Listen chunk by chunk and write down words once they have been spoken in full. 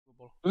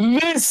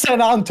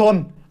Listen,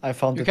 Anton! I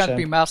found the champ. You can't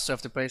be master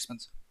of the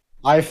placement.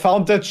 I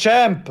found the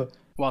champ!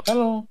 What?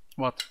 Hello.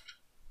 What?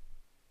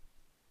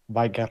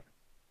 Viger.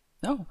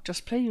 No,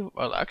 just play you.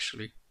 Well,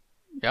 actually.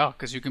 Yeah,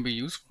 because you can be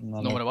useful.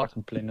 No matter what.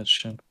 I'm playing that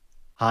champ.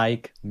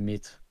 Hike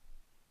mid.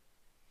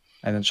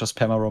 And then just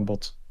perma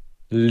rombot.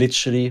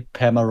 Literally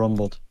perma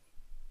rombot.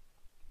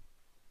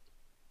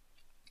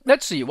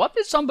 Let's see, what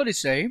did somebody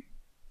say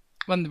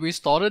when we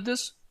started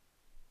this?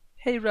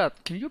 Hey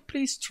Rat, can you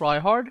please try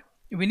hard?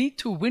 We need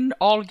to win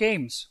all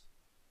games.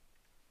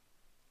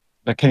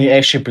 But can you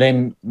actually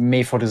blame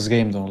me for this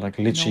game though? Like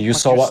literally, No, you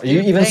saw what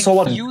you even saw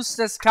what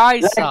useless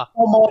Kai'Sa. Like,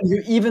 come on,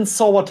 you even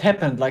saw what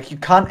happened. Like you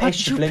can't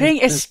actually blame. You're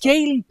playing a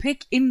scaling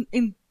pick in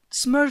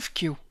Smurf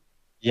queue.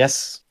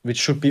 Yes, which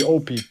should be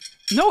OP.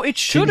 No, it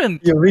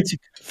shouldn't.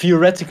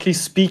 Theoretically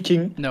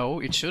speaking. No,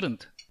 it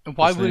shouldn't.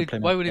 Why would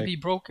it be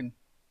broken?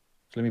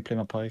 Let me play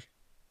my pike.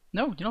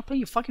 No, you're not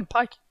playing your fucking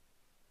pike.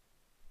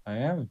 I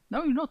am.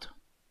 No, you're not.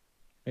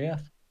 Yeah.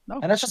 No.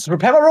 And that's just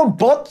repair my own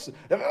bot.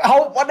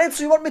 What else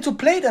do you want me to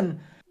play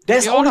then?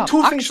 There's only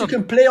two things you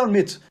can play on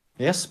mid.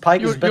 Yes,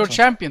 pike is better. Your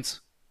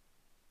champions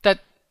that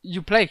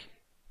you play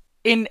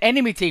in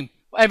enemy team.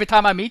 Every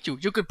time I meet you,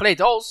 you could play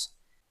those.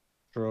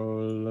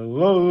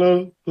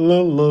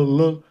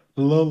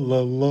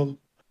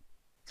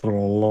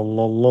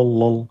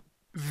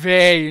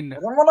 Vayne. I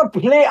don't want to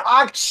play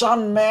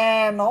action,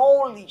 man.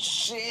 Holy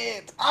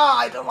shit.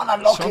 I don't want to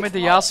lock it. Show me the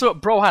Yasuo.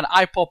 Brohan,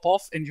 I pop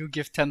off and you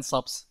give 10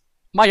 subs.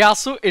 My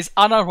Yasuo is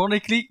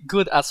unironically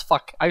good as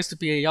fuck. I used to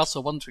be a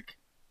Yasuo 1-trick.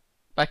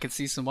 Back in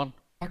season 1.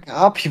 Fuck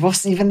up, he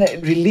wasn't even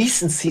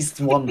released in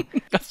season 1.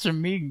 That's what I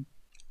mean.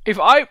 If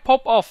I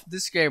pop off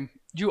this game,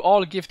 you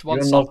all gift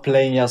 1 sub. You're not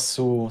playing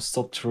Yasuo,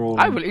 stop trolling.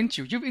 I will int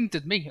you. You've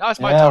inted me. Now it's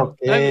my turn.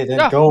 Okay,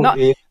 then go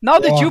in. Now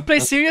that you play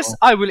serious,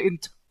 I will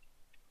int.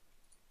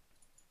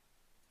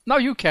 Now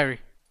you carry.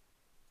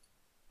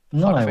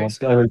 No, I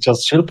won't. I will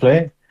just chill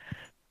play.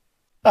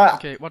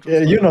 Okay,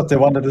 you're not the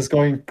one that is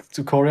going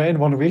to Korea in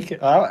 1 week,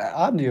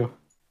 aren't you?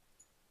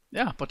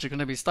 Yeah, but you're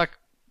gonna be stuck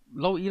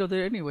low elo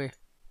there anyway.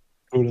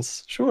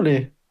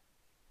 Surely.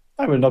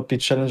 I will not be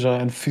challenger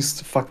and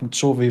fist fucking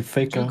Jovi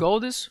faker. You go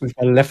this? With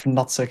my left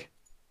nutsack.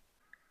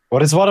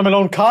 What is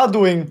Watermelon Car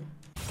doing?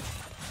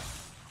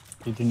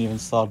 He didn't even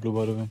start blue,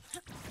 by the way.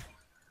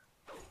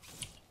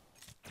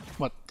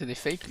 What, did they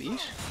fake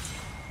leash?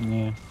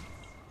 Yeah.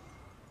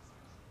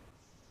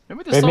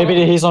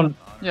 Maybe he's on...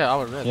 Yeah,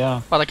 our red.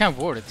 Yeah. But I can't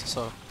ward it,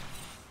 so...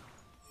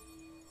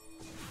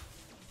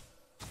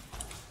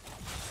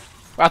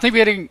 I think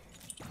we're getting...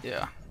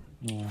 Yeah.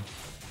 Yeah.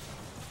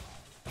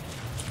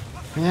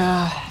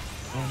 Yeah.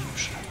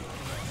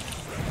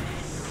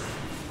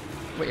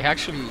 Wait,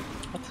 actually...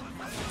 What?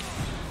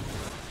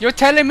 You're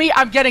telling me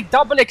I'm getting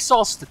double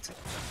exhausted?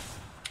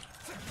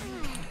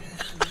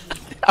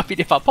 I mean,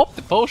 if I pop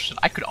the potion,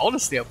 I could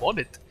honestly have won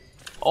it.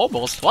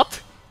 Almost,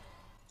 what?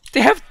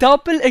 They have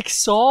double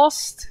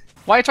exhaust?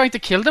 Why are you trying to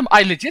kill them?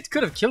 I legit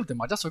could have killed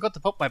them, I just forgot to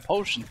pop my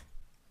potion.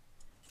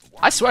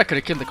 I swear I could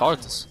have killed the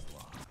Cartus.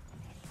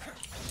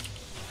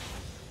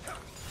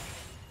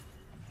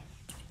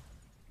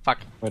 Fuck.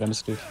 Wait, I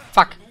missed it.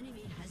 Fuck.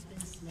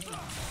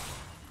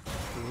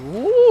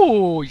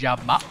 Ooh,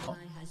 Yamato.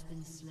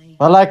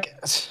 But like...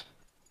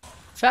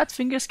 Fat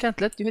fingers can't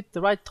let you hit the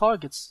right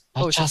targets.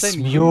 Oh, just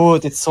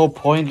mute, it's so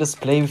pointless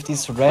playing with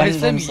these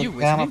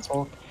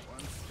randoms.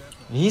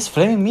 He's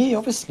flaming me,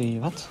 obviously.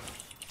 What?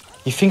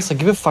 He thinks I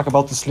give a fuck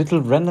about this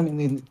little random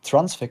in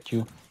transfer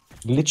queue.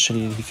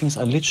 Literally, he thinks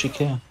I literally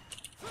care.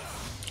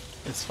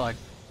 It's fine.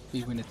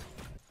 We win it.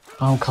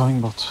 I'm coming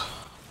bot.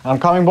 I'm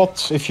coming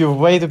bot. If you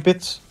wait a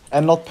bit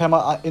and not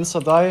perma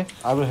insta die,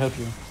 I will help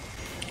you.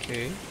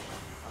 Okay.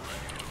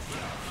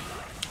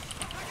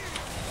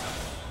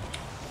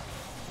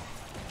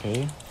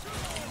 Okay.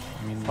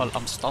 Well,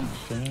 I'm stunned.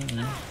 Okay,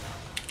 yeah.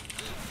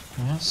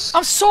 Yes.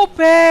 I'm so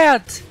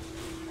bad!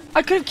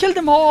 I could have killed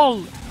them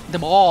all!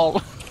 Them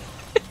all!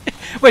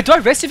 Wait, do I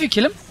rest if you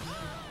kill him?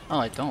 Oh,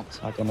 I don't.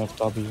 I don't have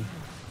W.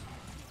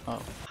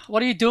 Oh.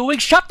 What are you doing?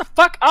 Shut the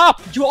fuck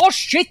up! You all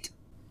shit!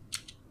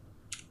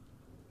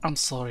 I'm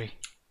sorry.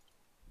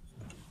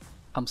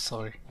 I'm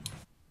sorry.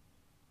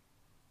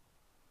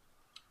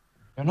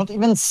 You're not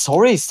even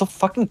sorry, stop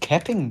fucking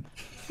capping.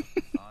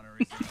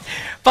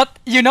 But,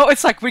 you know,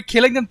 it's like we're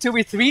killing them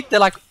 2v3, they're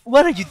like,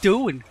 what are you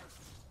doing?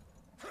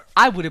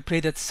 I would have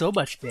played that so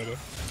much better.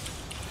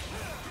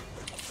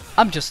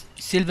 I'm just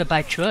silver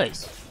by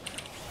choice.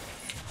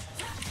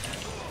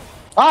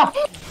 Ah!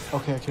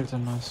 Okay, I killed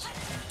him, nice.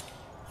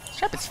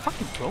 Trap is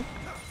fucking broke.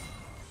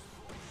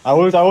 I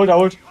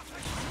ult.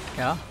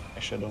 Yeah?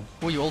 Actually, I don't.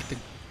 Who are you ulting?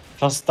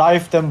 Just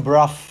dive them,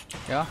 bruv.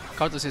 Yeah,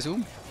 counter his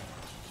zoom.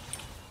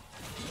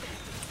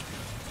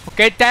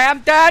 Okay, damn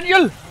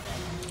Daniel!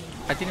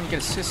 I didn't even get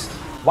assist.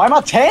 Why am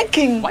I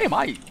tanking? Why am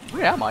I?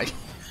 Where am I?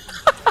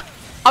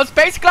 I'm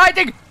space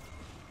gliding!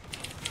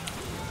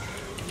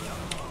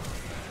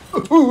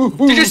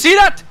 Did you see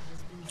that?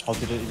 How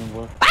did it even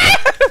work?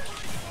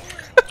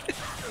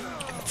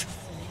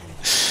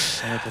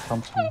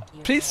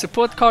 Please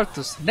support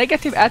Cartus.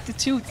 Negative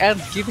attitude and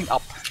giving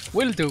up.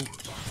 Will do.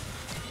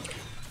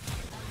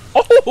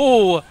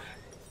 Oh!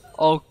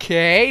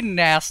 Okay,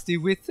 nasty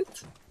with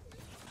it.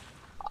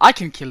 I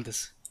can kill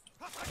this.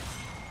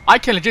 I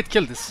can legit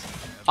kill this.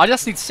 I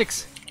just need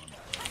 6.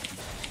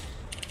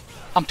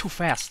 I'm too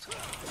fast.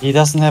 He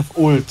doesn't have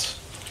ult.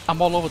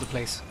 I'm all over the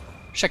place.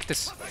 Check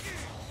this.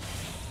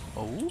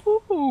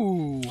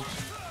 Oh.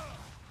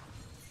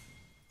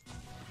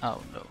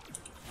 Oh no.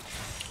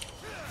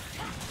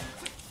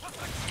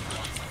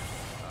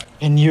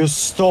 Can you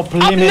stop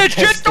limit I'm legit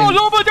testing? all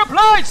over the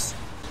place!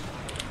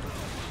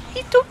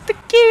 He took the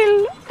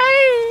kill.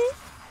 Hey.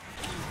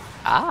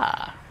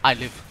 Ah, I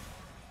live.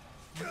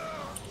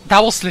 That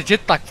was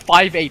legit like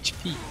 5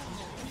 HP.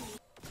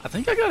 I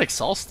think I got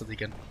exhausted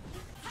again.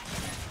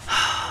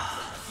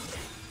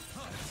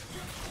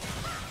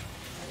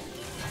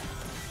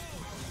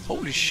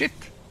 Holy shit.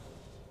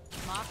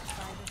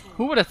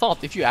 Who would have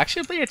thought if you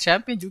actually play a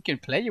champion you can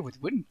play it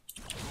with win?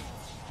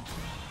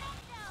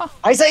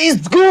 Kai'Sa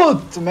is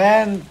good,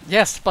 man!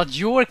 Yes, but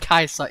your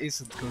Kai'Sa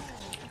isn't good.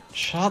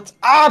 Shut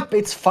up!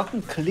 It's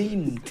fucking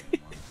clean.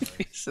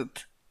 It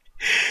isn't.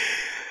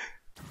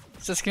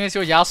 Says, can I see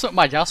your Yasuo?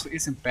 My Yasuo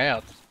isn't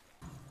bad.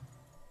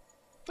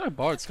 Do I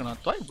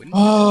win?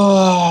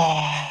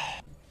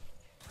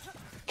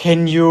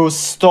 Can you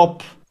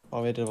stop?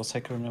 Oh wait, it was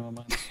Hacker, never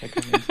mind.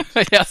 Hacker means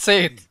Yeah,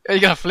 say it. Are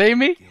you gonna flame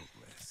me?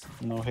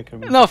 no, Hacker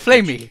means No, it,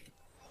 flame literally. me.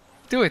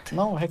 Do it.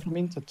 No, Hacker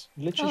means it.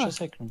 Literally just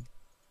Hacker.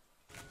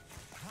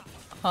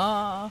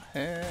 Ah,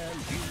 hell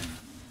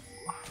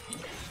you.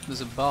 There's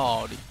a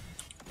body.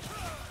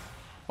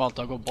 Well,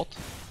 I'll go bot.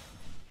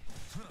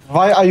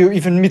 Why are you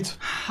even mid?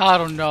 I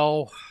don't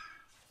know.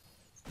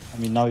 I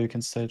mean, now you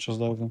can stay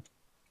just over.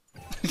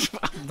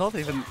 I'm not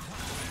even...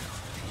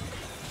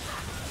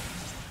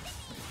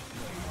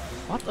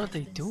 What are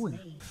they doing?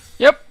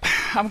 Yep,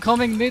 I'm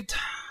coming mid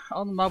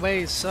on my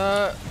way,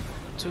 sir,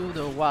 to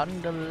the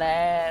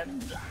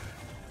Wonderland.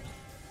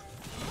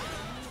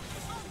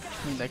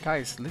 I mean, that guy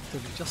is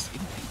literally just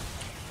in.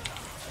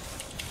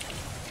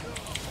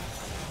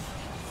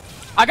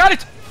 I got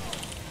it!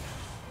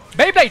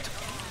 Beyblade!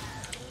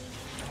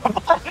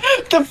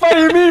 The fuck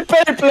you mean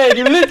Beyblade?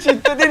 You literally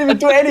didn't even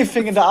do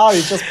anything in the R,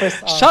 you just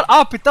pressed R. Shut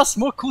up! It does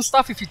more cool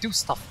stuff if you do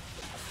stuff.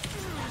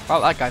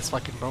 Well, that guy's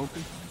fucking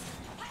broken.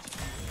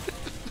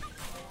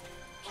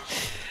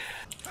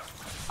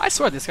 I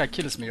swear this guy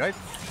kills me, right?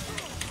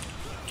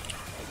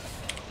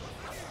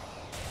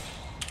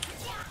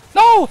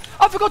 No!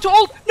 I forgot to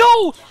ult!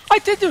 No! I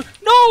didn't!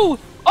 No!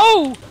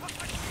 Oh!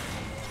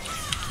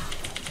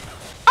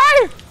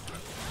 I!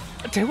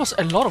 There was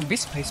a lot of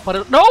misplays,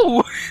 but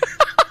no!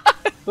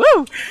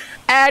 Woo!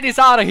 And it's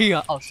out of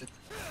here! Oh shit.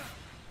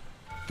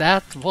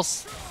 That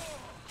was...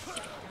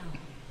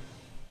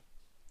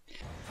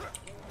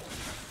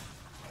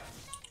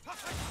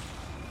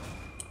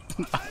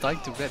 I'm dying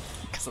to red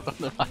because I don't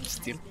know I'm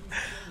still.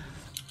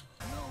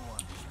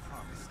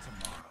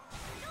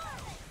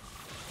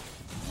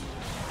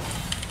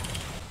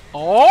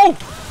 Oh!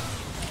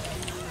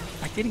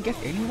 I didn't get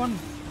anyone.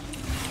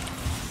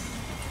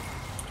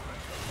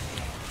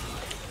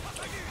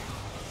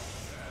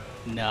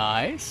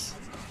 Nice.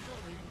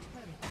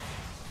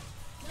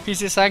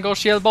 PC Sango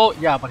shield bow?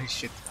 Yeah, but he's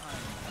shit.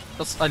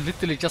 That's, I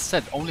literally just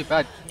said only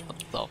bad. What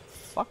the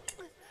fuck?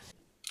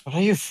 What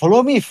are you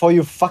follow me for,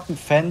 you fucking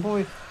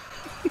fanboy?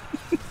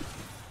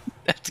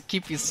 To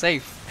keep you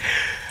safe.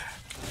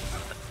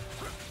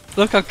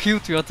 Look how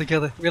cute we are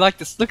together. We like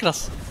this. Look at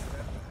us.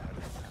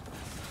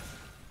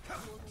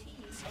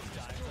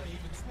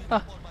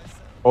 Ah.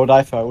 Oh,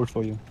 die for ult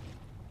for you.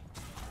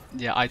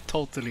 Yeah, I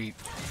totally...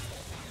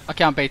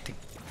 Okay, I'm baiting.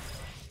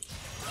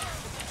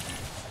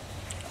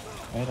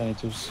 Wait, I need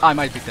to... I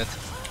might be dead.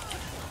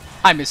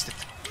 I missed it.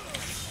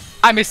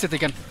 I missed it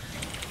again.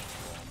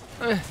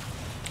 Can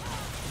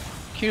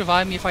you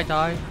revive me if I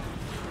die?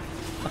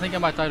 I think I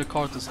might die to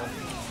cortisol.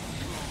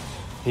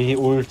 He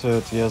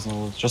ulted, he has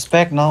no ult. Just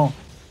back now.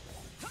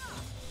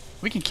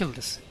 We can kill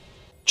this.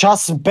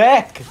 Just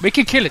back! We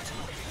can kill it.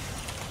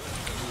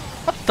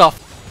 What the f...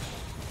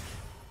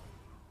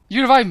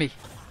 You revive me.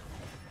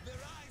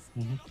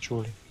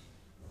 Surely.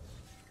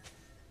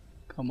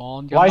 Come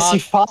on, Why is he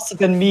faster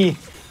than me?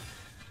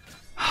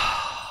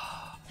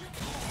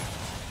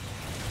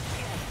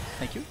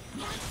 Thank you.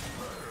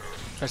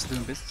 Tries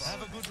doing business.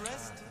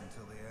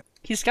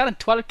 He's gotten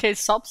 12k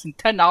subs in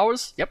 10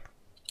 hours. Yep.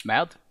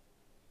 Mad.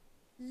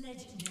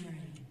 Legendary.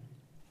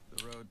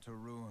 The road to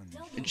ruin.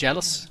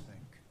 Jealous.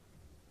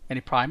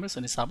 Any primers,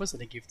 any subbers,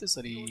 any gifters,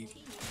 any...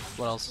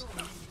 What else?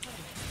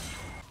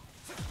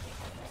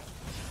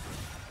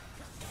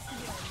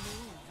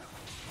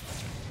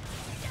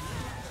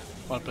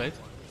 Well played.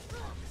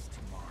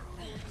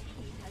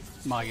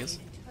 Magus.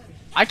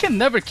 I can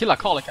never kill a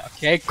colic.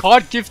 Okay,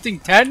 card gifting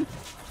 10.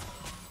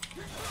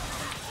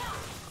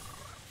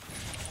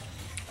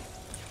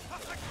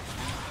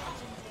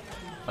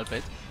 Well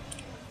played.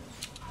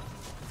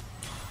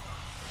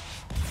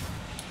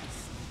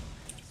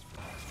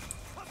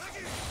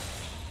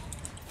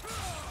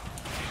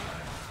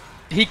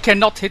 He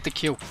cannot hit the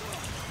Q.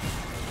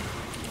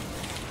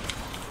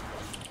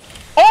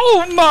 Oh!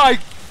 Oh my!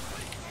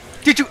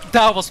 Did you?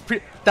 That was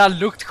pretty. That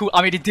looked cool.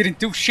 I mean, it didn't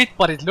do shit,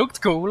 but it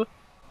looked cool.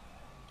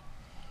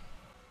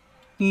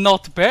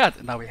 Not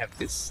bad. Now we have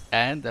this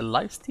and a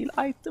lifesteal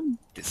item.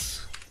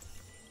 This.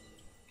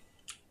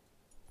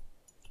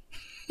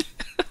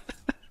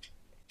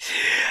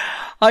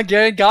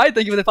 Hungarian guy,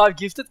 thank you for the 5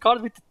 gifted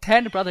card with the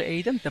 10. Brother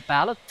Aiden, the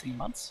ballot, 3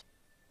 months.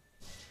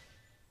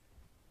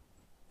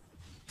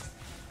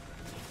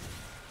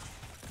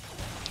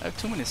 I have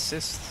too many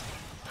assists.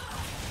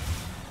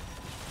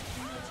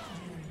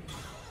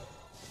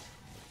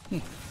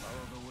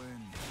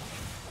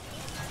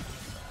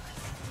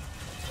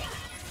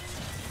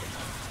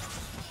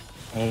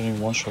 I don't even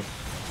one shot.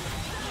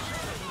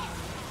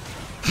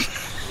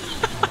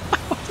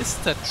 What is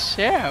that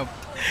champ?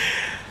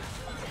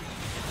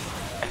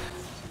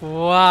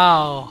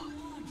 Wow,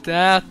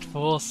 that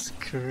was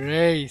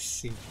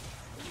crazy.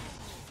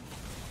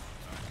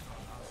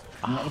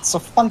 It's so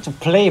fun to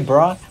play,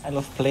 bro. I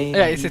love playing.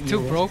 Yeah, is it too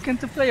broken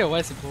to play or why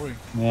is it boring?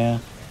 Yeah,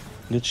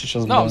 literally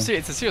just No, boring.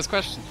 it's a serious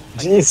question.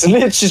 It's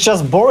literally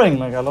just boring,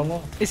 like, I don't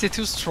know. Is it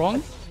too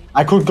strong?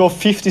 I could go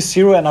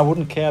 50-0 and I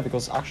wouldn't care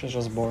because actually it's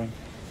just boring.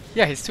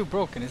 Yeah, he's too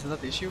broken, isn't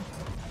that the issue?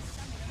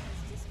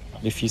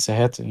 If he's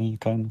ahead, he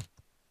kind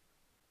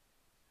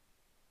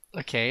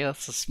Okay,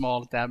 that's a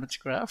small damage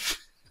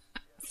graph.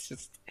 It's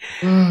just...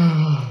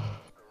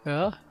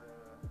 yeah.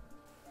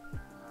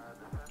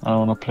 I don't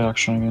wanna play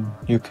action again.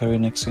 You carry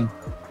next scene.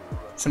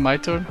 Is it my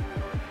turn?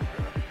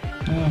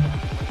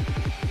 Yeah.